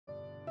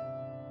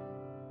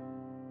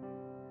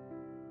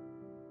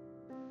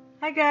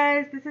Hi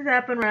guys, this is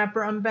App and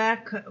Rapper. I'm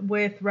back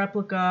with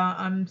Replica.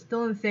 I'm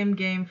still in the same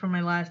game from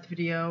my last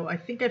video. I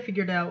think I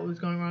figured out what was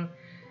going wrong.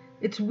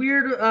 It's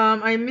weird,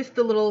 I missed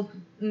the little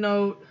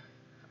note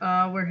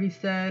where he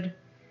said,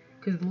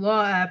 because the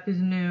Law app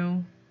is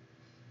new.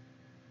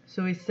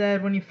 So he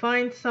said, when you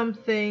find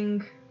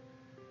something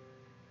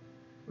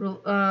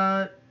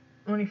related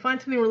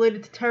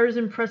to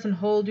terrorism, press and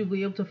hold, you'll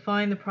be able to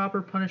find the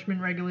proper punishment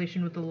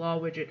regulation with the Law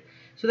widget.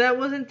 So that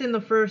wasn't in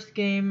the first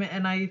game,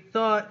 and I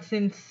thought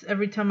since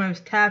every time I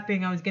was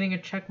tapping I was getting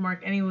a check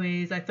mark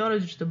anyways, I thought it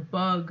was just a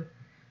bug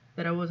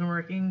that I wasn't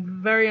working.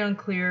 Very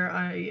unclear.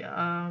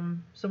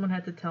 Someone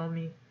had to tell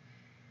me.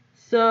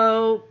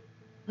 So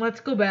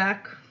let's go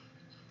back.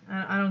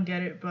 I don't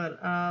get it, but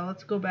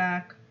let's go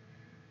back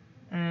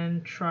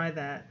and try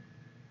that.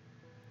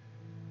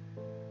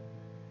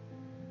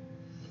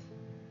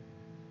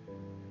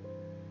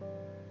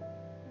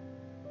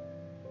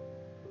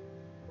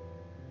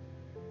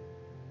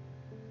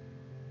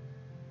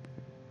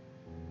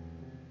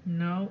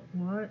 No,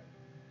 what?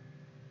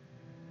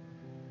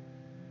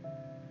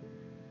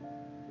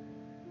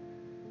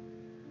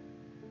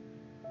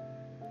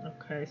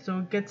 Okay, so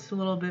it gets a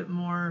little bit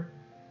more,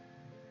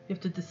 you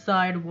have to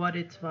decide what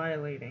it's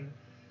violating.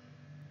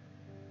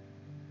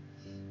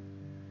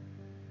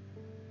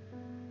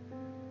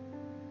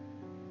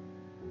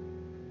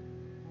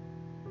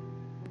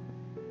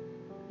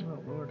 Oh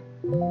Lord.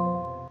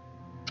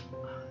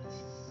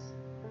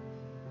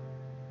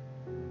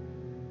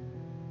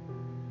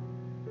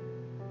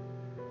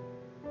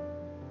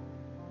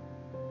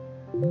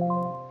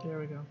 There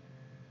we go.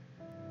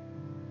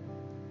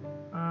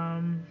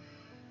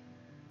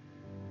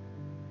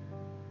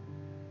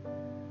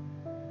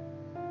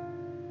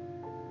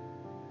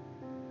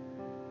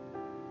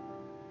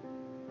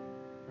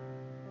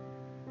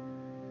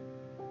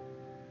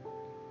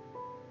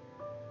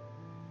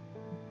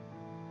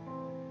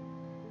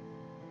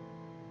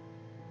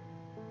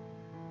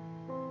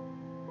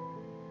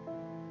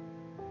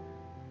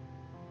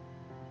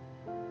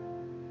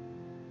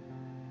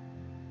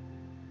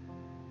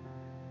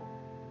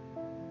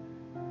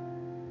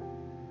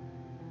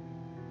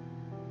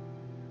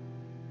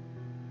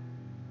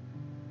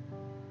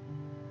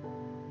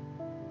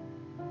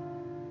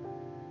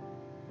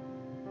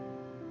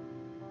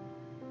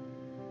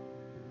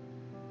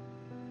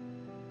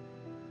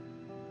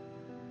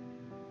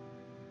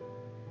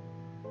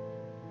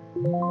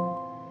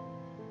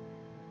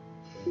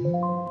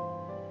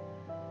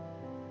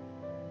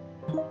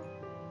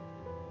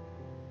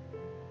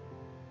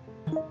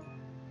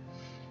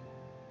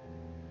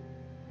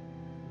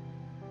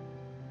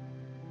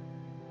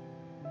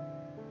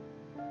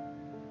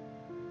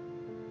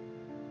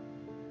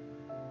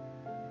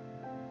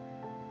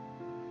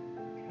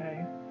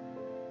 Okay.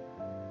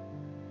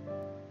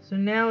 So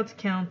now it's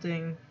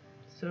counting,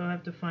 so I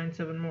have to find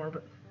 7 more,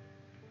 but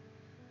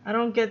I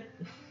don't get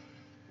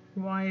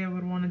why I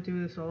would want to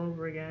do this all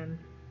over again.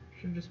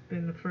 Should have just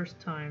been the first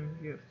time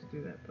you have to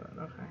do that, but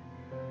okay.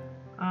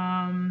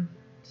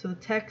 So the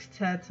text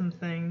had some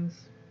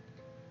things.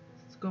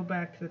 Let's go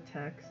back to the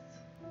text.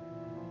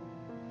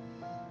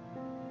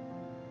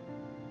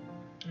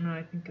 No,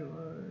 I think it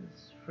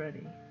was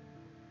Freddy.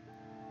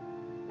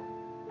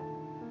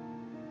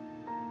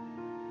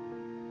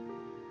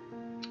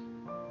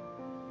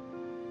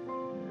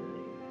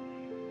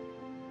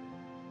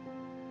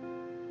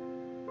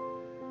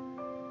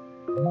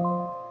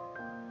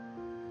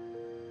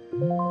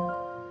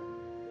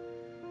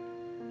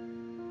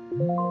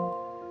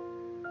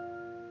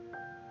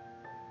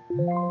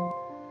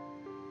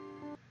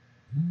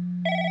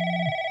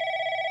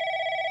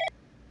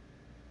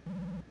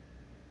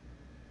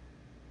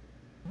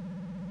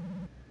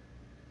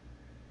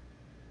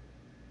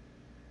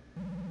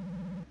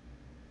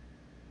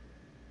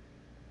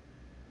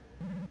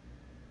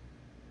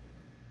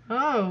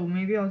 Oh,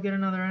 maybe I'll get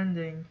another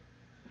ending.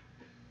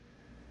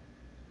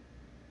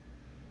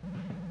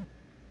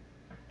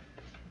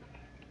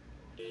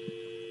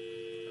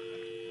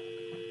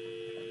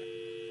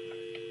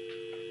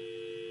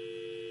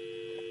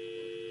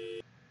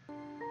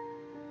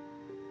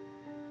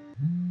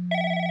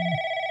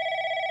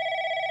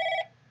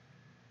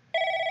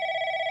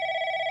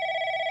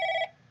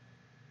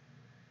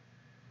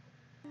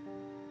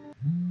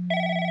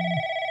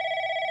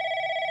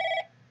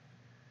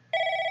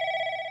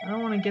 I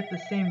don't want to get the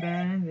same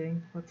bad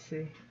ending. Let's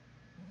see.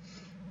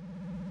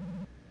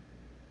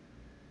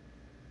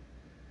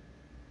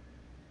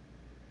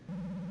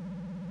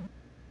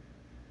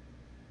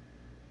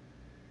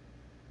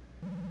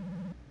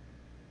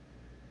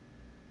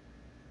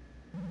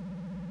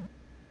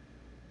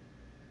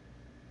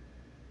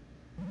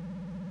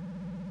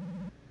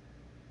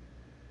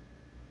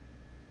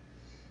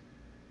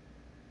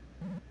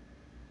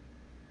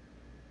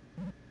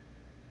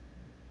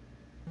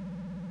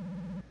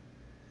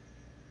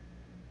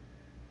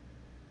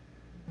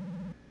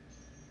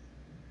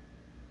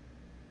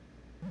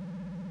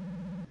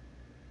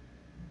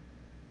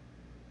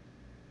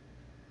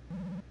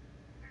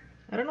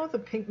 I don't know what the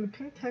pink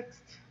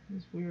text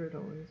is weird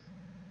always.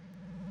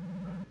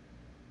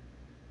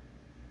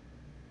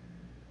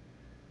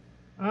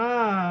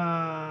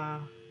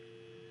 Ah.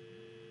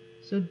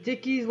 So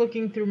Dickie's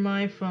looking through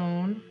my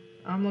phone.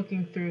 I'm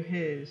looking through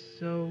his.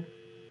 So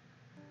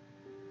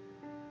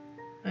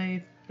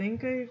I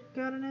think I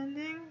got an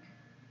ending?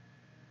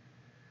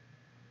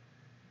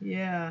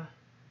 Yeah.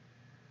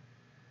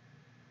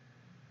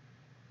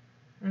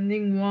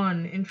 Ending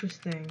 1.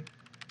 Interesting.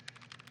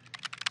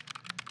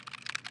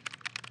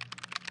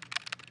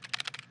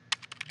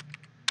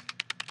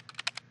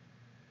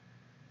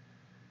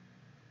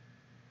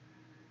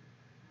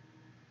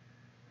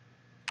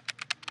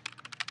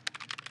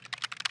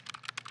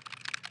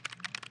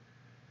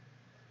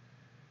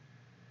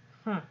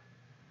 Huh.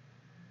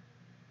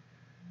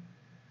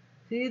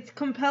 See, it's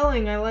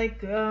compelling. I like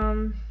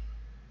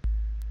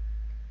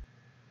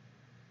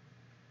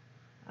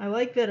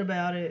that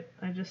about it.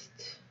 I just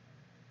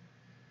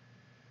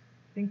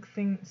think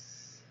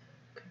things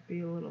could be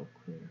a little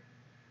clearer.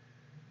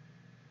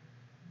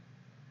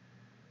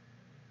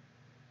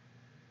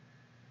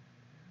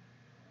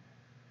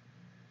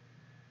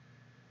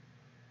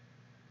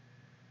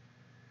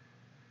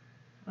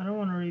 I don't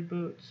want to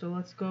reboot, so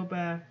let's go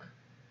back.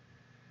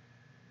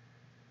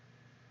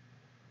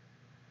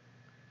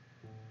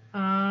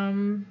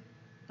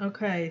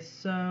 Okay,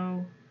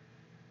 so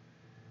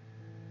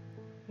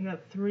I got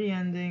 3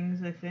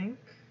 endings, I think.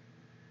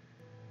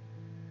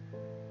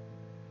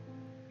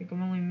 I think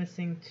I'm only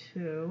missing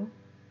 2.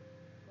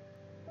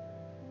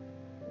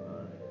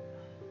 But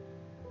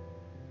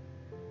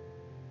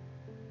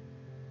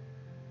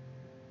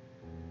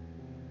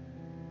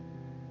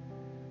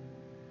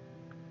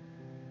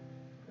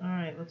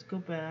alright, let's go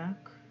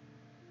back.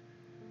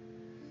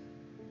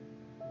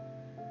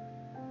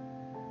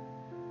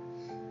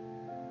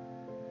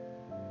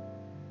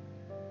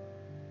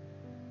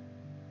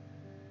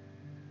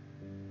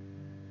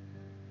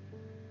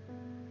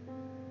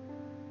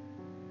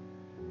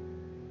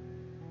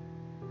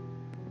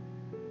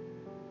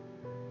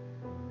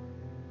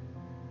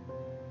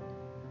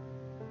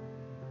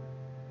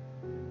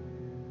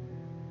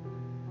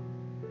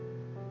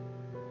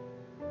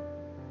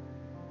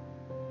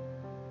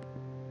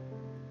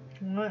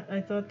 What? I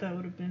thought that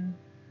would have been...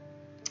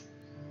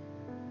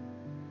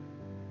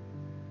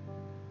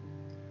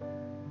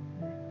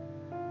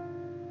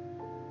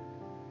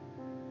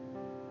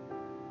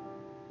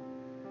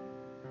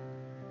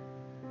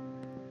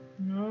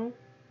 No?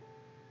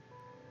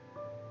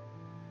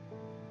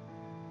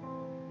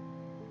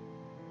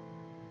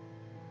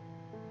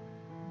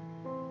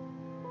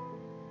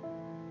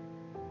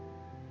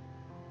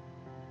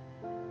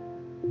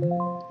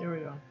 There we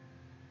go.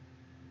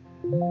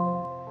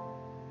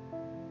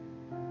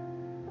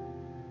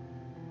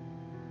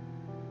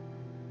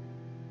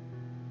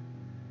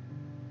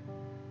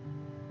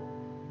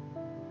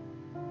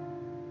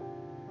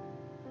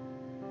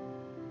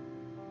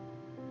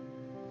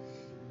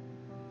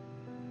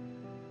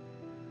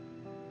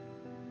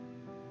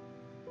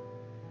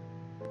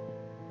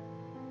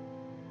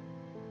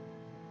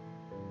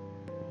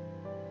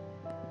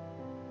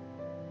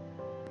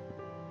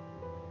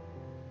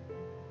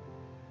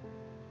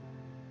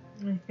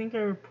 I think I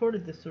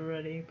reported this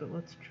already, but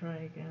let's try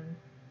again.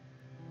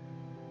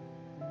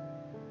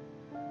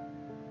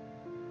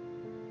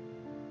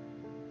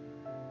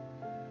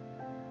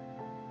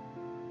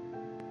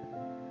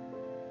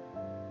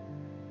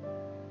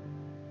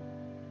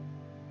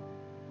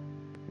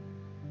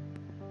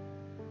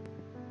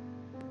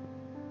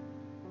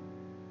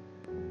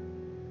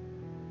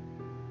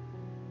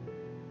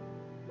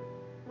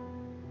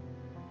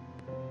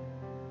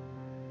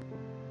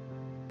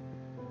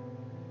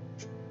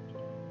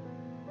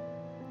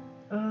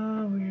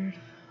 Oh, weird.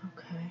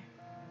 Okay.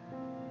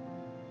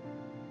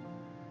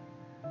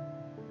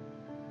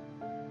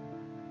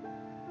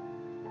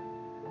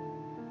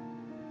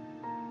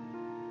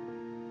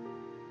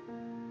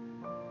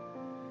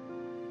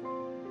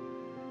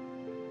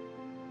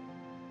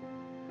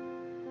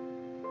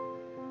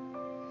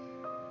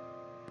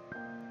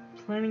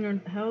 Planning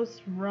a house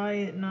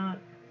riot, not...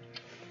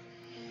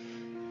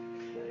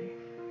 Okay.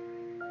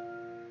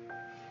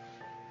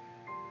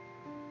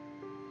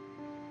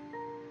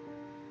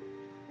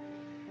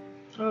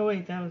 Oh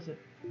wait, that was it.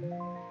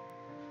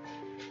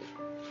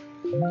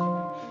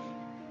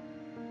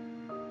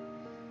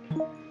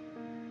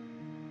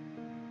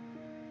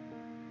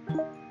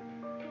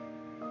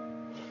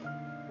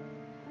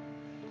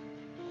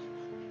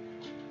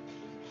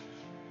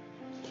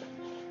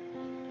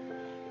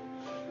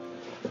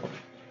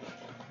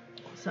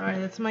 Sorry,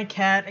 that's my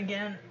cat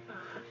again.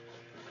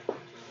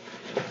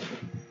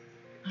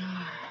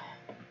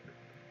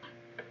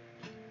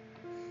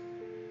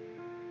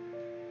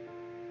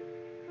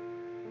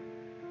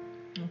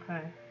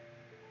 Okay.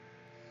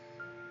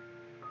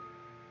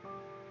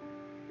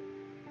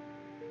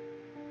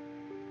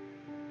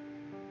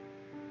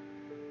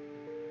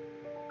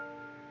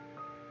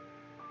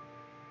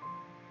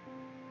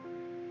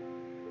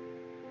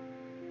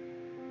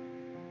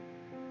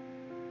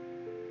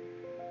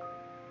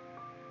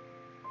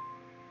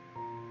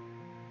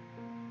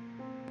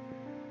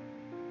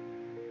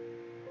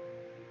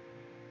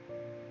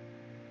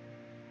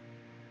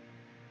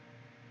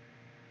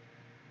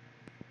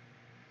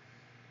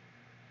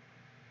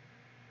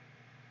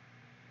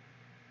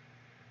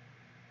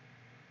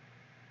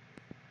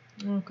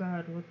 Oh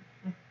god, what?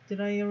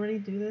 Did I already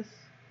do this?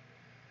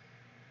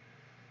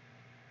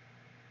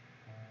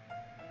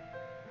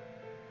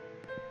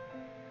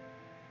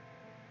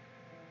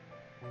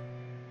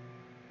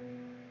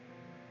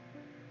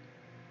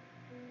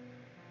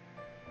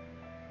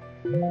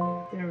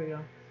 There we go.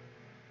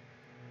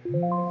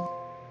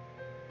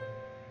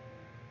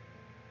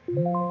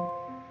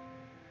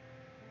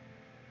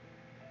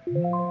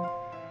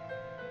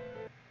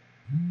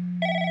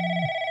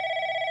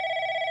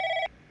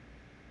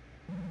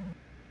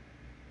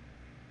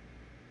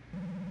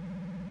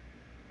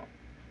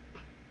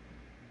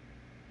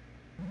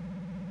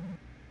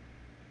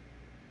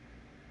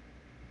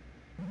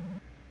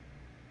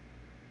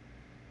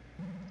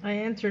 I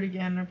answered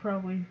again.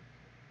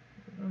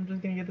 I'm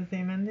just gonna get the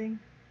same ending.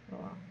 Oh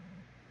wow.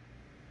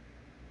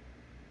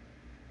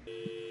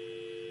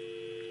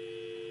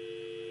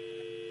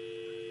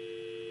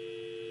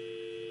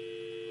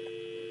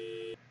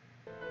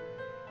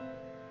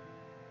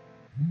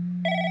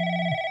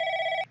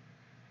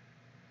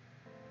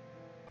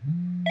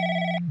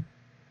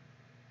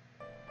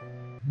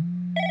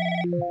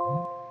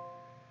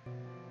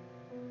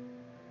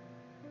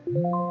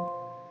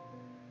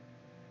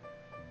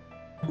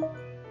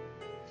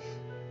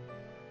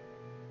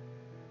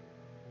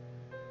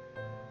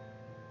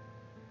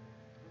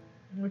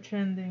 Which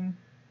ending?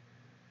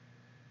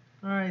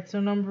 Alright, so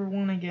number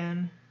 1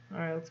 again.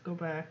 Alright, let's go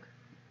back.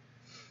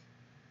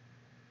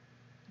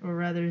 Or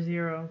rather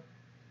 0.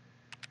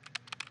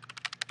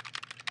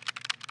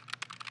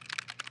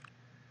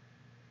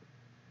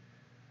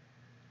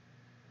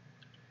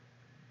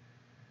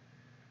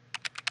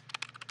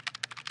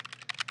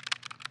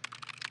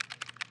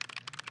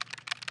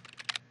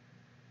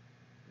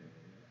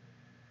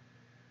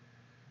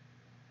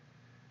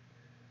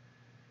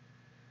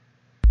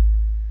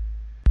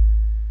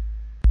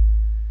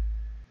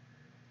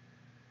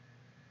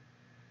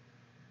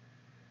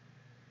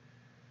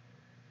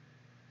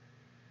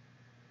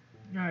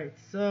 Alright,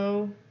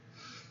 so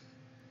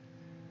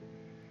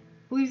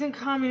believes in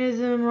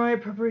communism,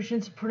 riot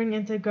preparation, supporting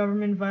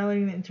anti-government,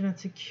 violating the Internet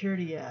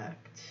Security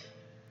Act.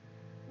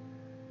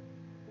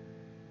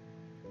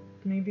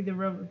 Maybe did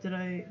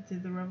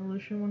the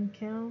revolution one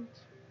count?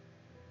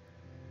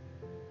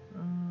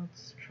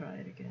 Let's try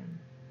it again.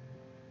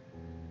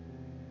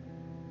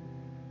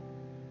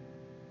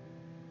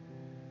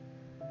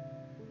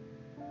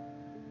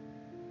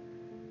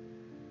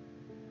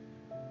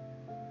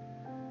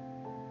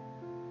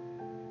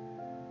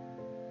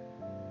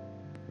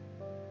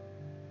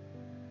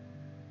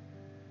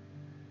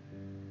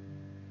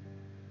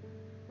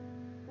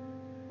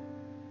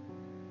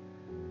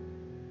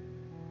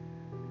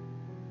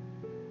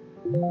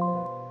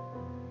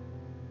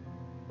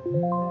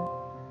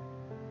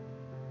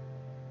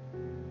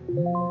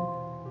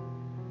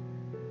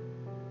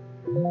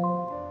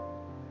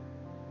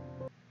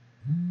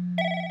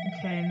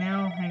 Okay,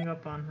 now I'll hang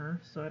up on her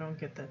so I don't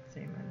get that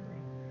same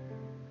ending.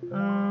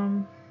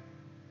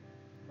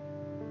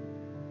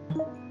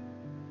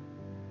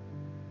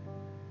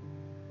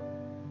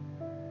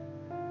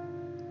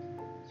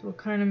 So what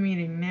kind of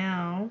meeting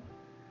now?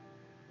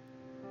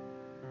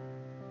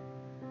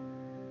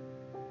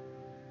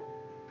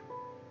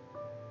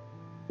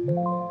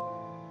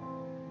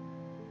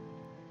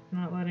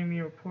 Not letting me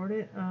report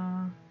it.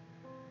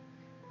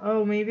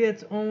 Oh, maybe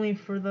it's only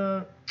for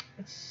the.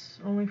 It's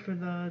only for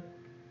the.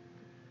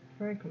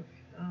 Very confused.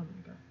 Oh my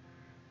god.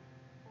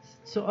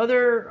 So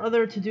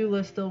other to-do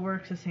list still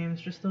works the same.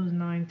 It's just those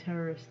 9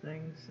 terrorist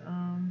things.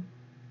 All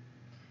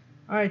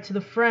right, to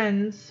the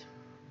friends.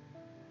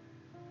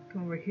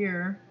 Come over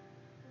here.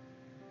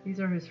 These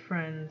are his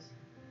friends.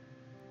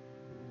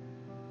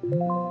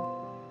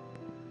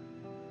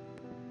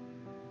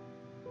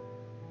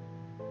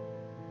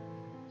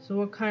 So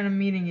what kind of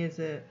meeting is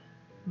it?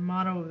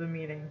 Motto of the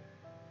meeting.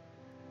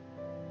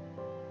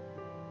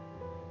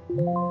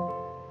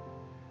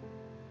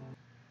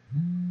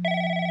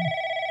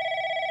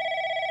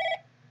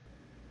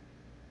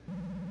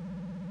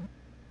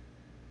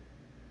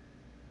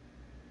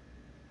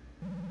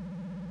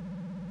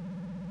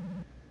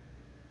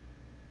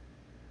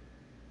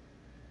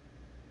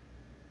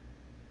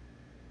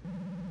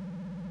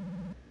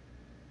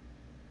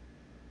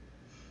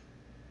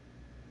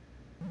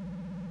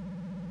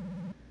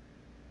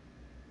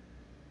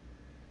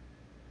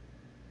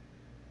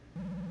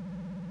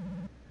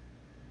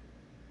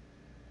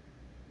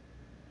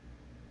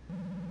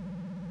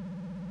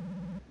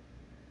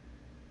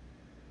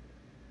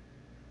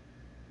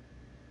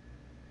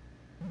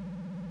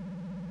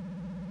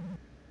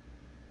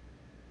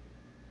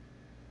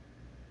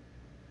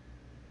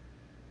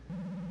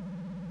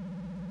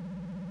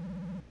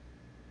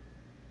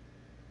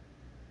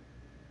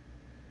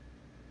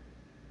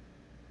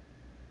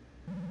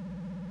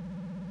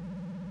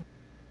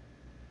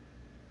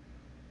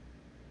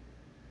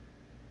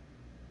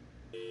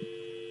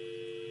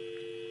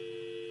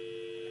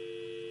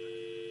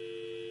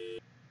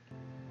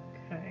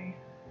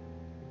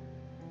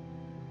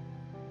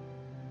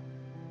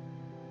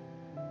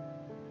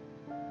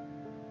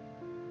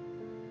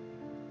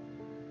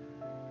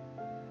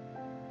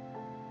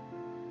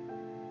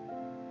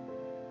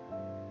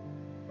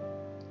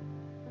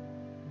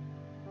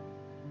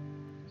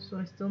 so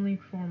I still need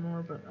 4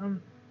 more, but I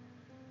don't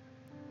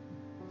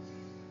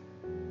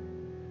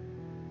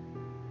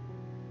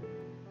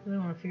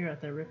want to figure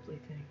out that Ripley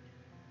thing.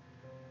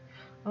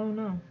 Oh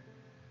no.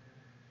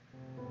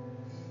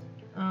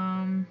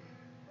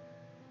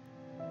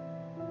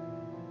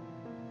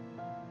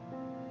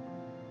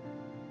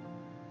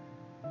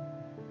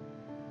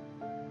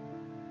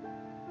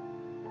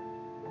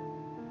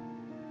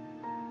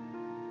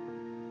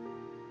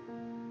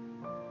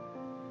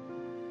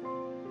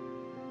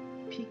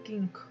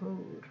 Peeking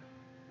code.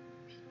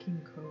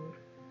 Peeking code.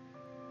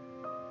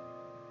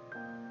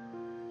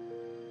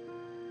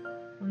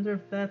 Wonder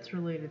if that's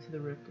related to the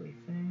Ripley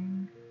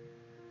thing.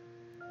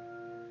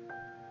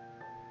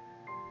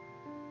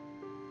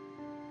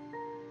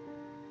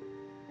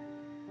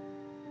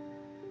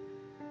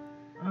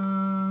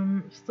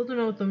 Still don't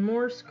know what the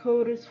Morse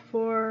code is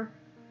for.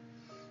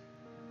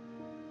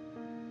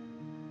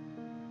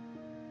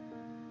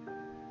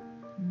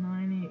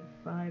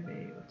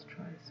 Let's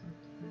try something.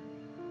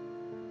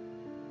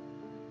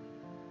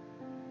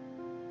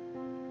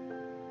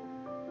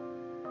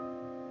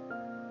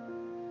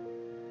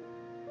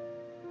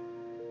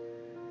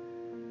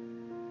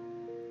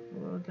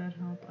 Would that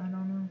help? I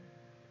don't know.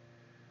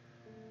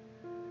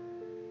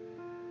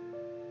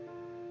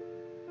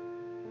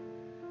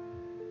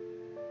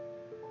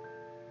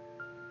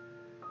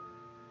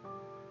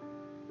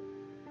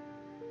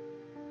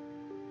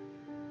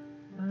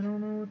 I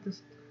don't know what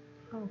this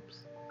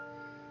helps.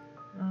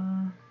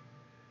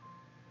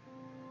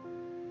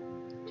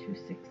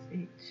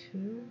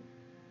 2682.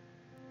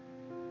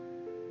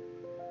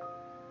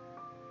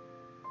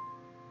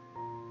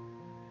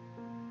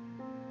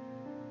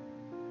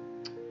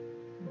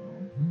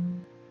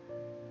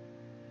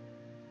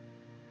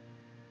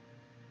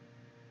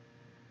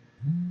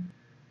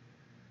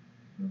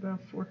 What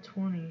about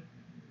 420?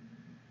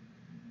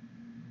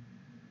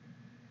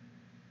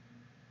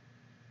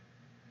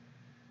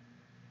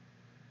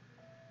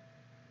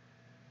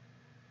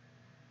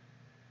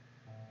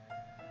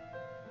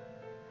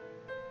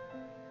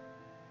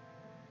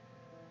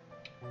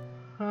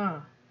 Huh.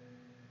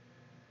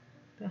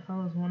 The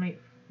hell is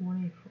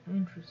 1814?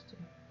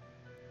 Interesting.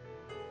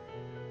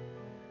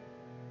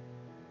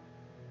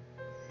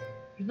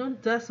 There's no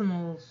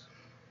decimals.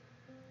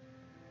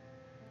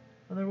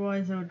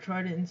 Otherwise, I would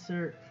try to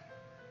insert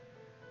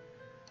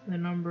the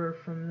number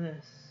from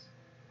this.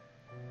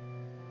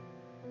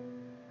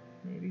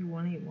 Maybe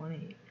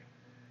 1818.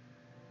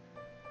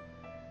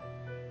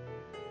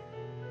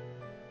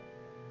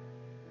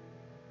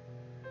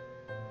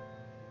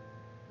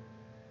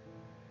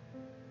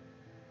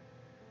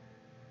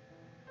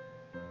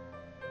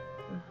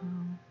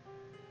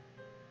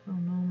 Oh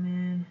no,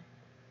 man.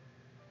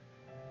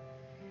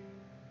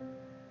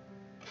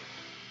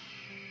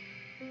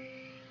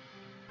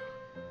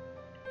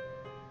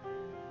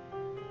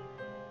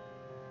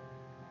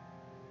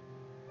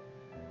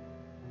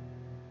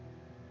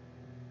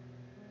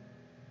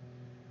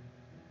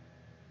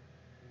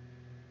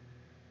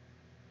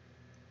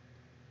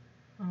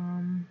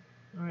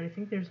 Alright, I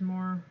think there's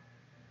more.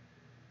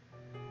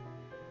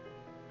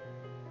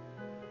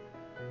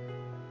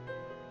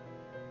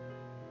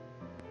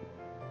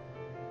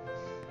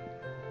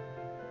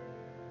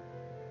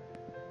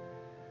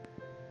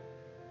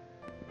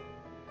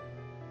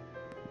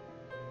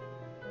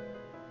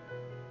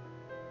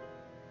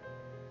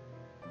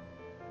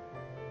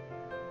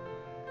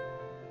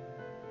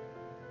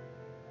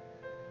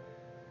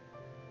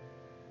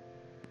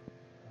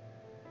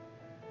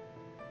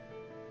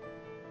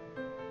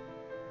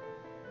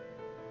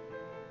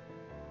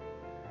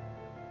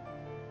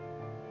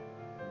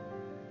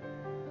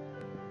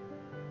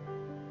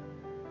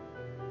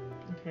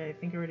 Okay, I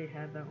think I already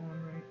had that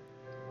one right.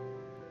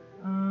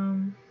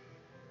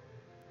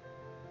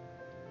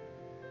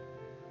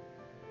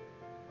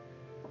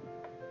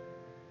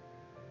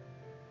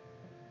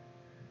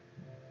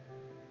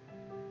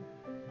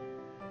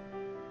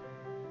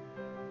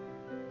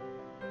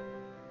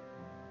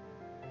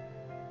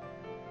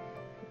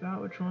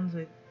 Forgot which ones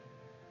I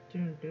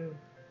didn't do.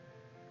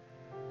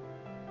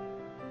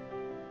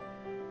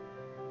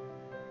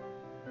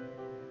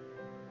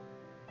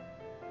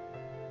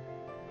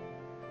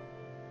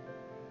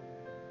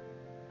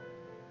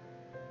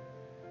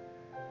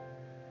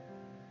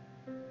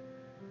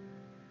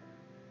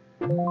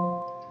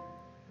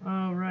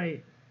 Oh,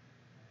 right.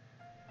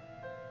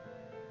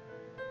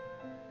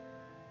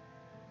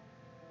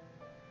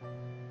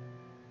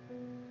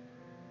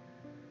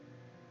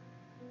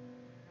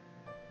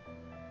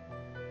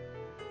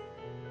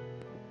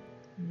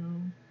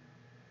 No.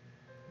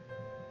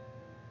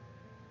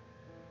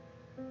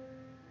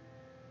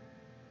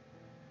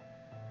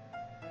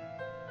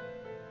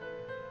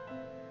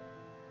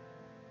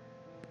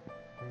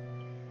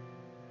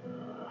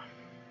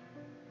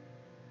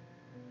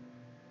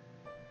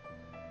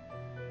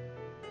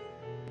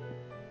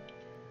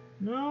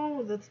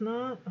 No, that's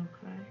not.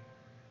 Okay.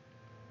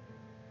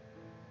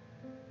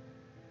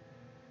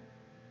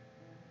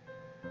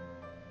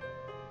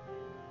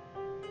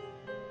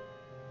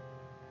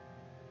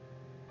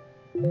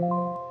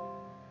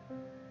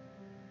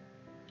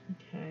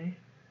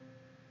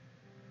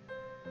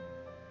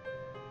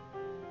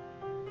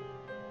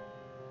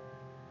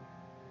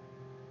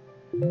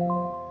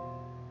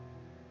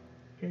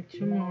 Okay,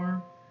 2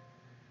 more.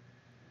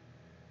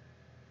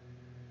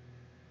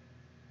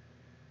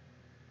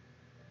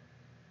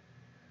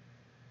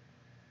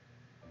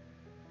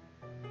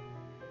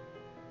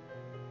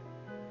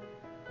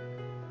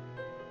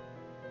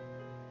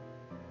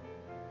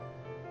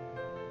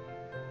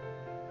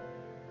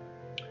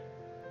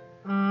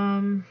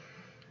 I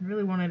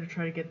really wanted to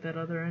try to get that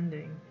other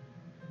ending.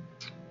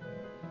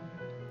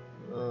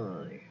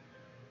 Ugh.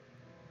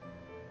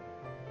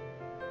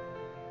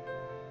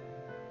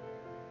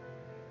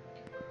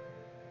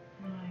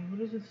 What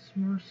is this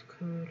Morse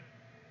code?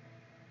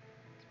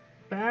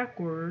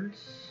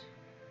 Backwards.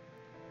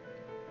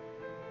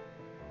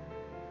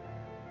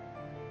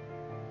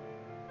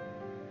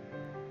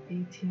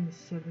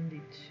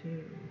 $18.72.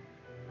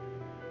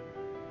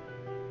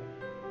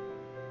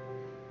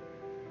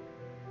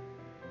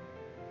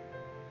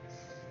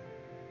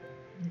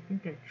 I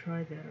think I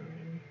tried that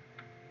already.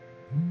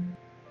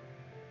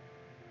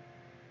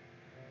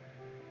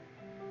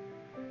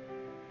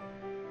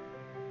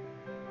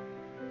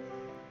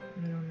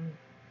 I don't know.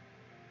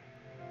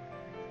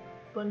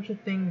 Bunch of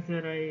things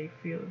that I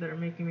feel that are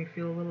making me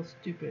feel a little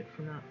stupid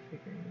for not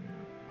figuring it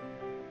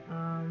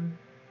out.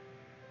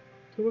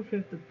 October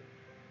 5th, the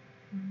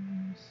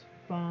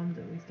bombed.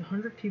 At least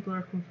 100 people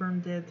are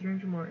confirmed dead,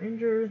 300 more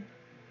injured.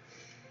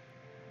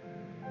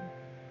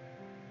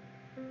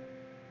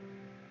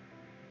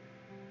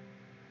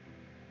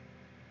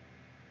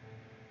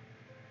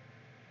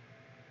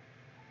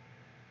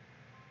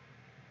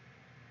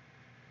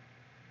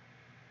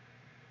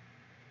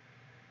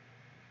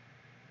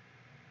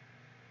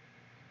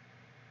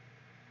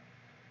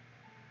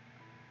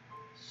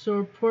 So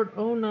report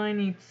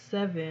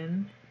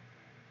 0987.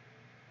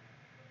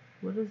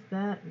 What does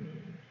that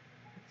mean?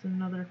 It's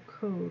another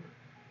code.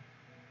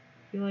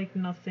 I feel like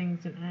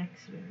nothing's an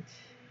accident.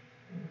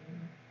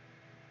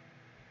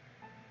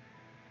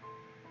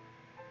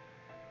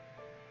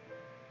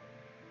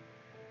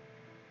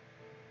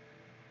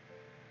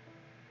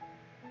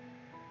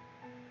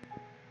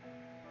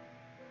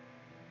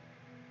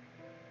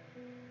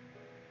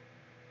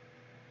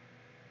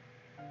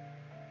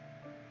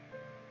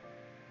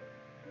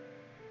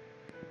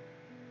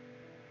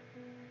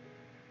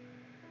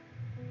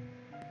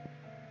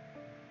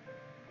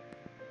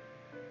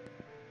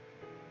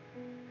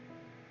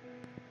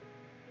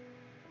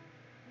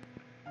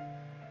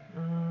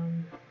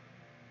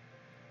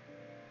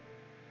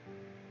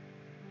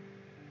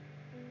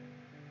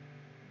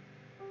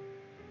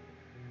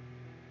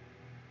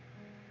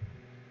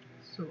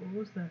 So what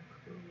was that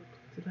code?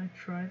 Did I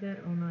try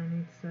that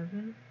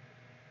 0987?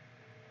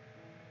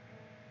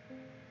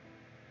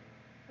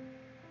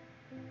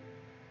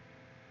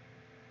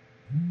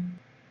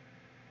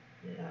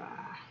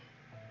 Yeah.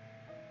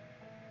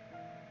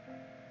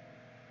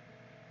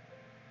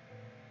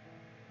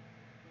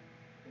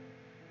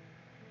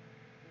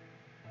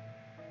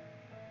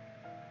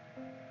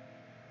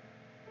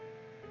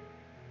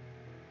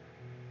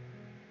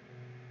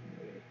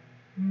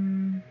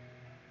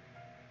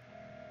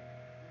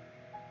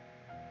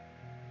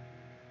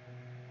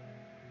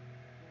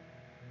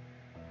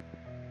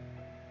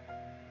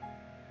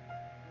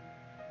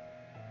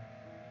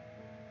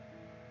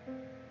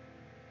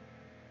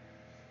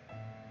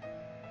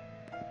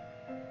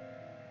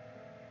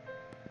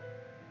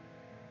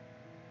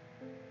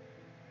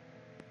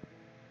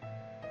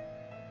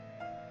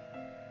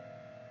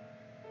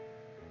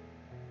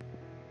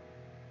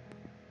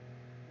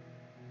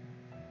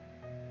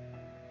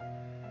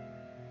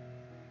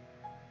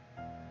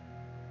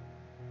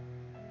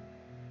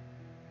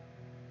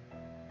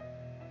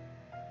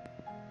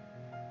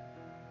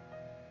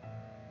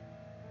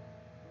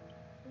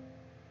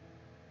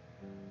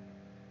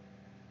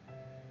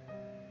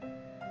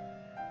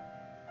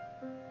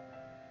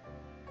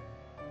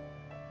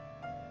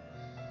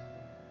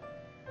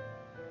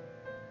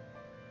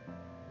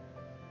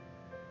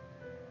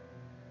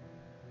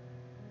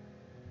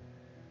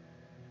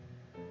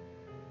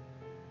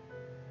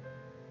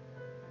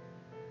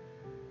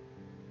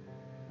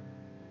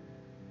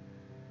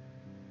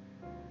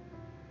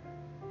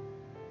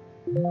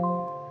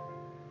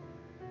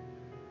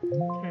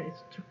 Okay,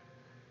 it's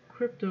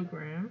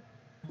cryptogram.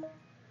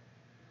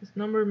 This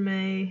number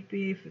may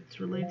be if it's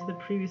related to the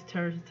previous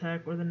terrorist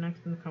attack or the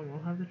next one to come.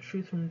 We'll have the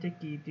truth from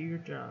Dickie. Do your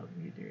job.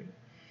 You do.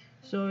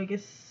 So I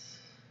guess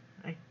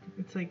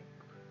it's like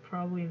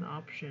probably an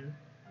option.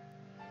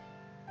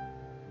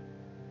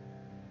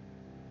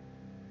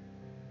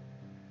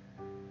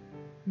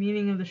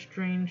 Meaning of the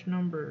strange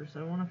numbers.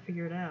 I want to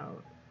figure it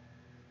out.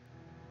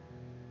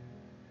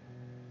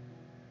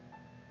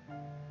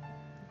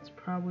 It's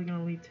probably going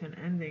to lead to an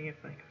ending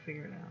if I can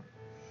figure it out.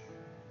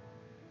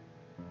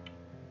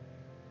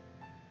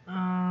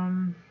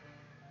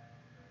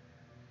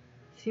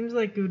 Seems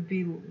like it would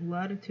be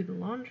latitude and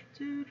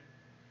longitude,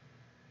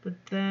 but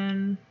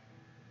then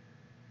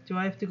do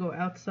I have to go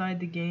outside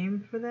the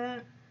game for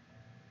that?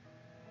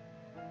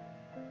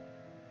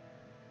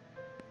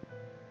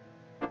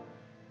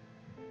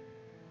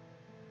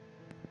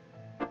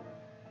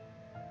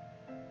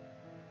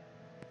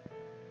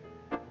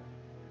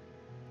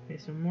 Okay,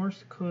 so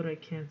Morse code I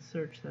can't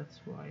search, that's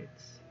why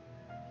it's...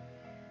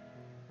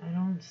 I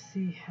don't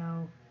see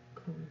how it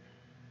could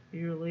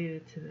be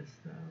related to this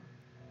though.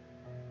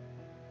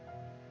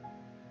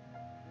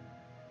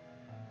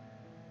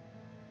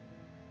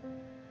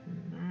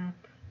 Map.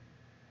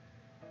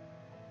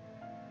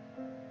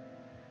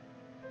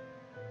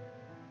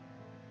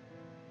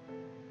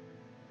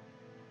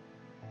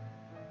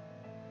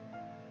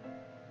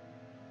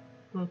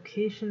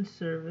 Location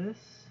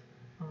service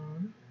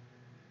on.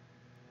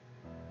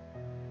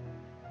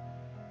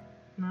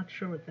 Not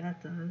sure what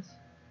that does.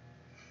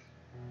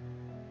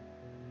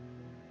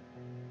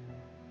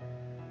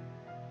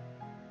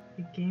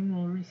 The game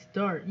will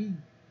restart.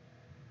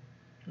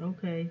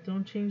 Okay,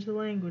 don't change the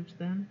language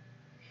then.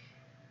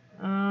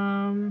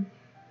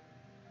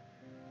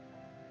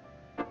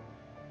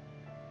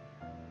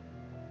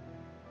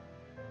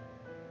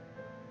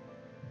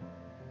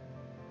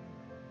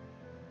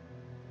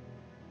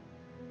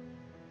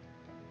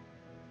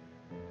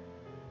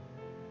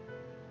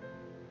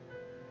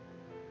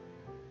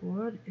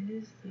 What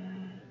is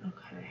that?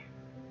 Okay.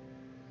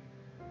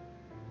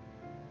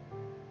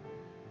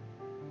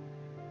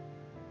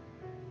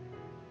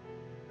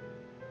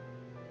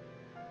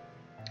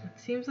 It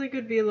seems like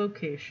it'd be a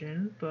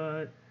location,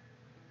 but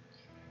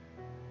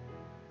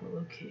what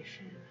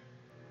location?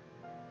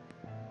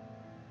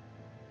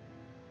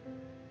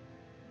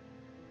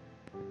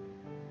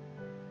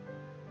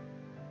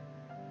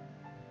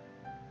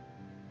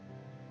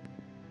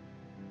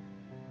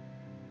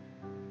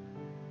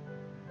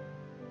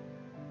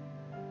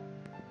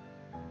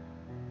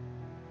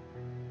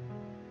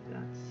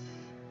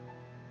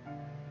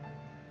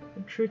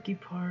 Tricky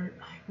part.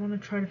 I want to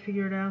try to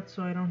figure it out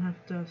so I don't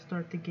have to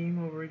start the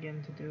game over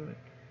again to do it.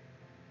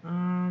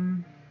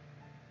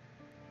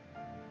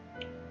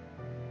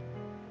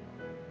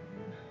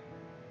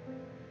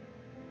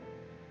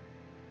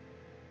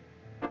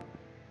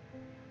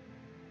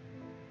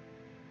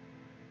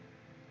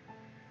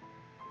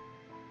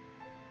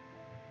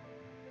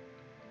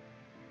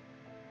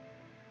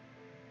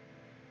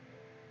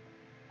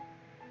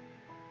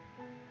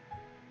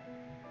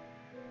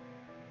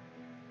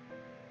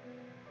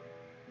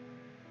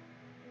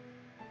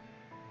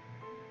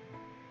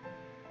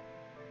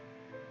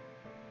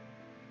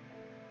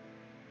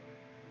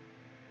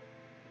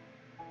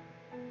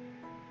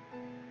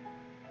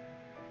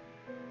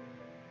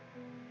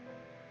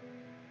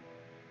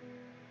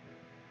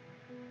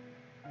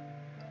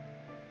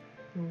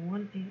 The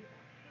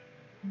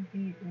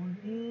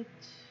 1818.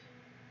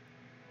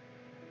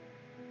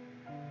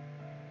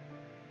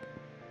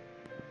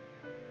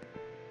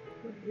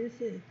 What is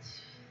it?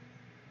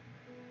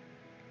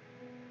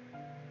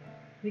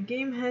 The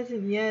game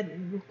hasn't yet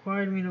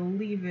required me to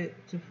leave it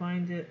to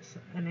find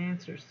an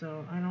answer,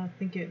 so I don't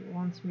think it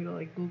wants me to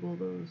like Google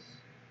those.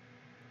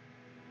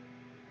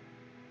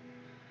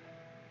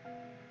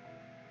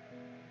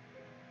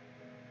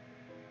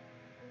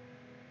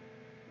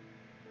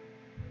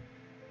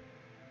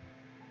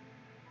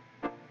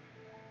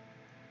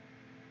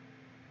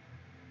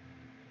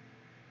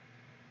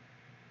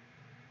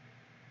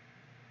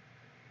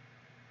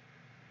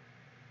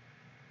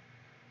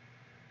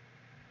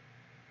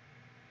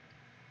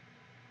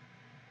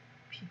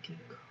 Peeking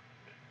code.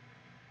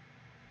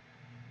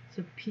 It's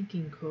a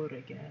peeking code,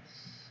 I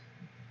guess.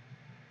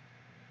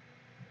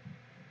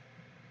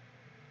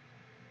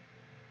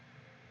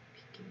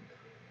 Peeking code.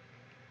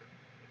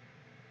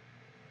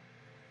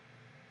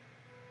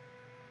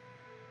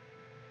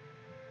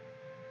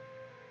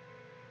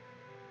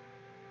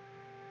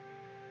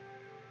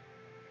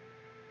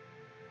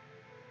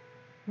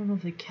 I don't know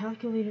if the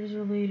calculator's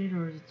related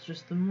or it's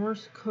just the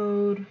Morse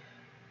code.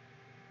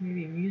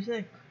 Maybe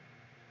music.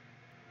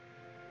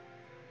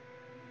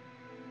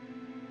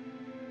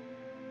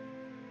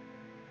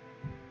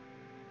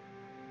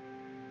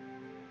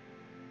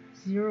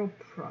 Zero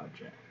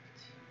project.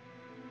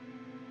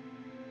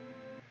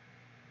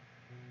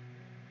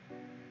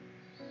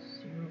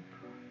 Zero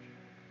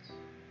project.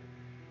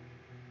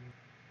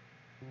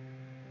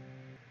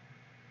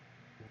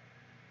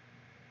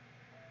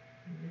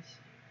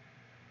 Missing.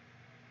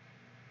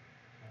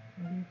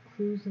 Are there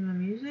clues in the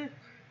music?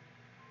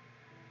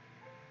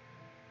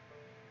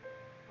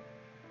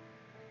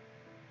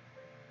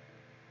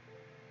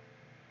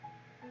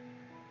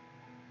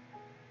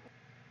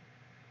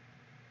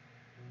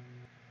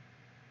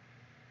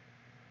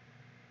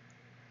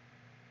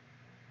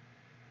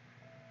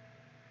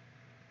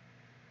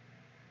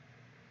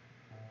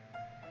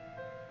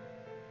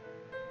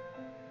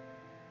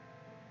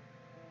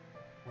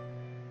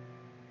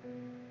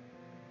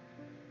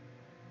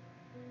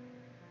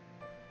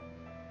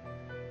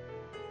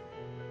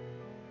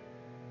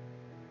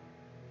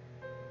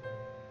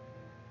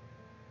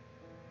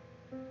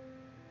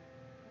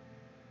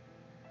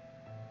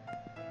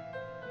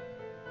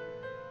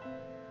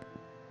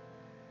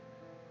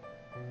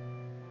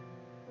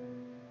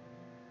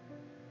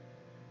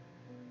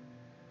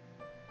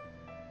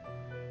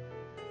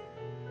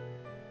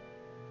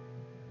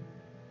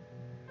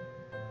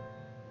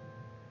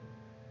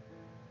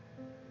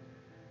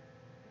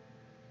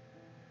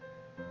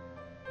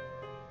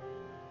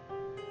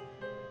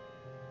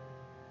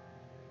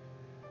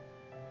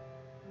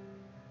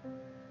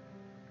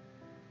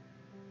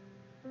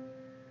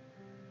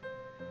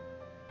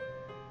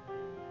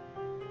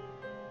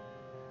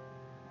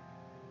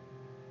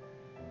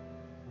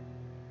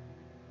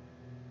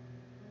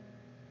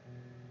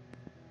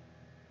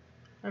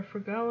 I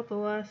forgot what the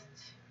last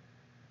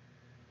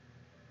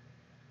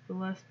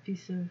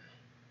piece of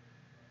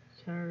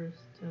terrorist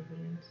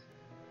evidence.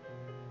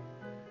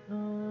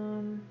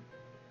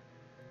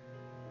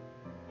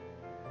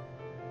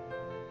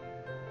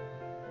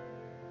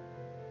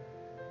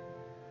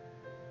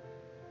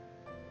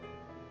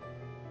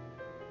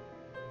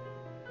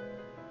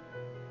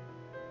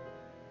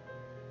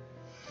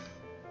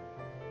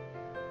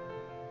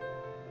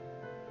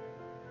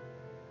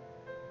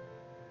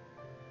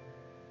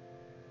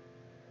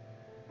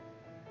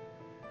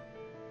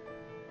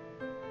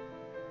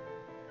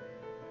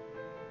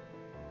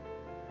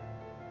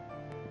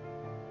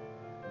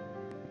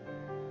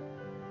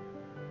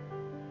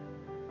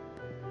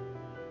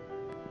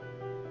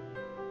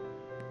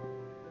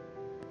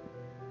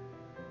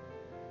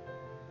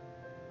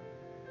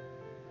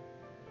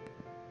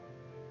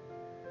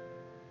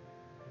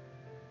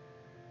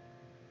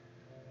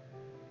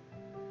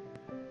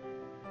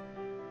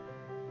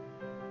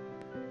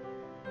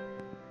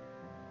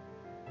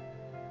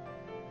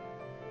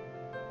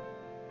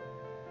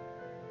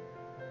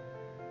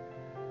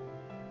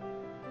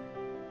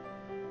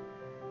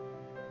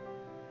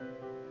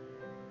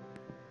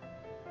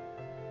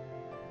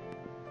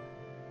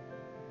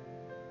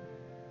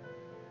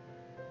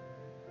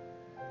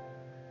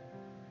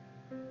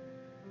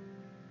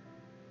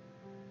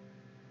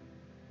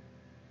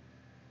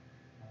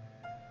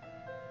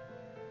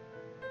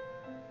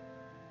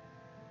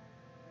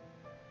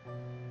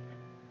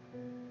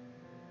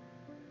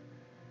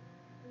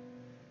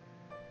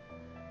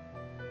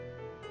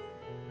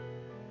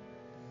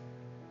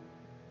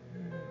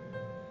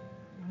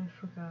 I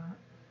forgot.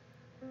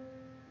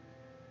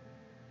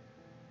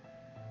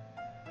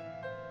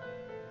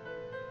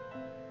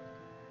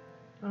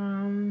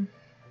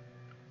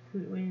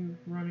 Completely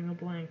running a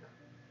blank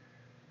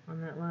on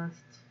that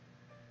last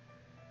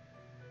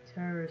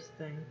terrorist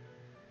thing.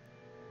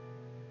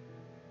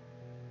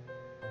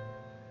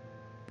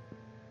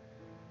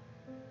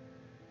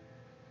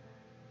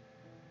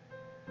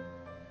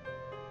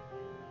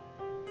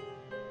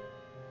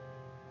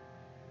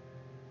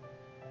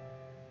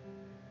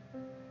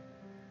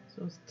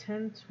 So it's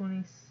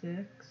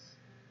 10:26.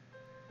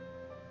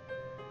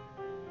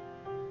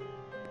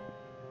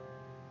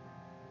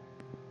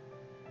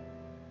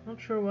 Not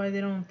sure why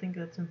they don't think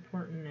that's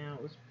important now.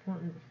 It was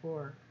important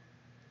before.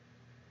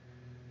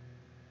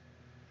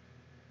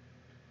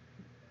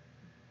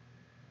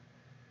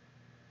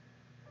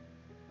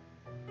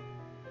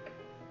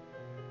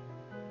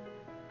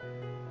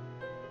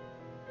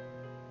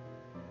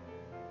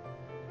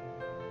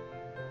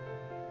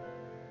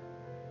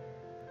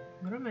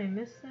 What am I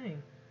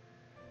missing?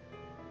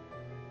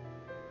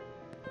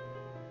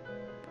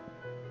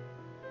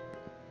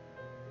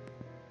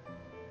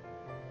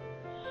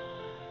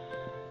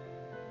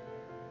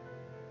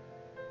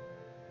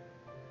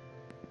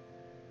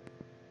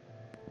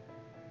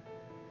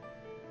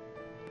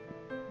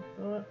 I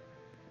thought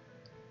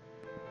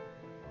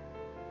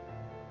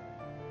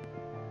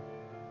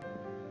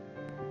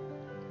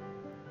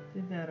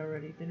did that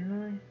already, didn't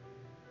I?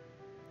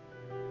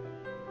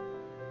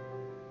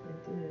 I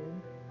did.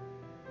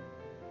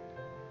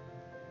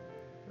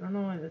 I don't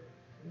know why the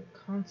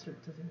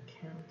concert doesn't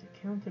count. It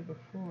counted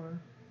before.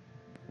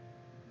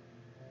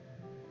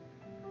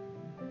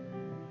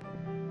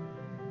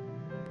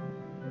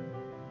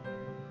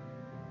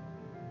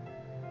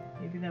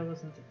 Maybe that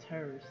wasn't the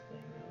terrorist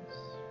thing. That was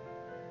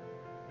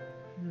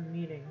the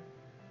meeting.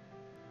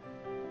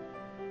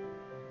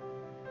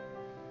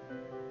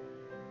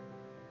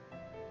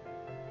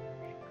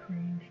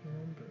 Strange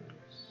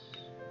numbers.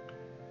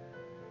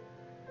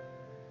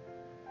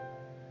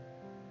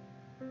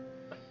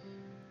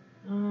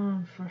 Oh,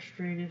 I'm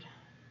frustrated.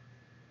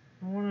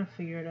 I want to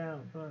figure it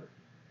out, but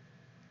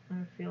I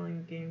have a feeling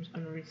the game's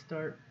going to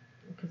restart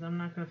because I'm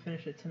not going to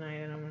finish it tonight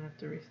and I'm going to have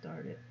to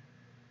restart it.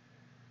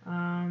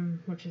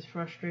 Which is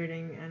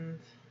frustrating and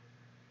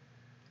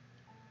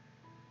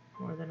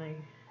more than I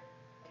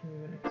can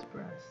even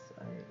express.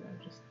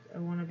 I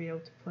want to be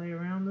able to play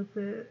around with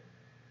it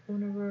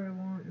whenever I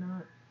want,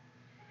 not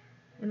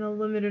in a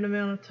limited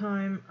amount of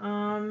time.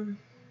 I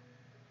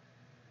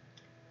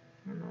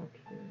don't know what to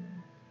do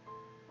now.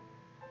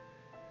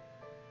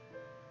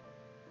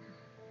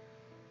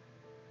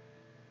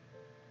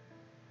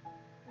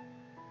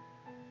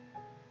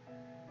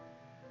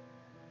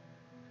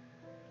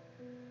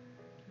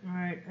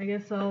 Alright, I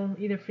guess I'll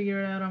either figure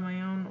it out on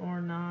my own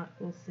or not.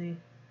 We'll see.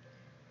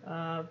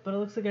 But it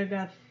looks like I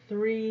got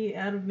 3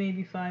 out of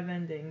maybe 5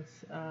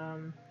 endings.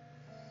 And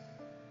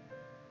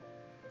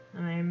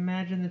I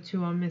imagine the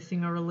 2 I'm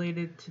missing are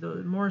related to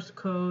the Morse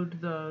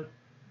code, the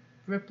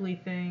Ripley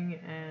thing,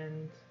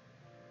 and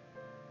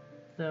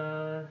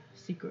the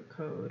secret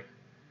code.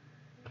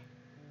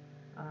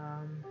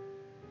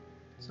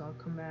 So I'll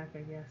come back,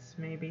 I guess,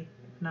 maybe.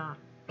 If not,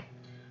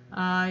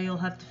 you'll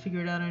have to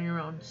figure it out on your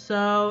own.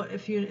 So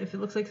if it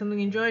looks like something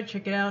you enjoyed,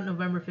 check it out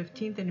November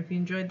 15th. And if you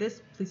enjoyed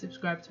this, please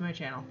subscribe to my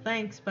channel.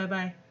 Thanks. Bye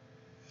bye.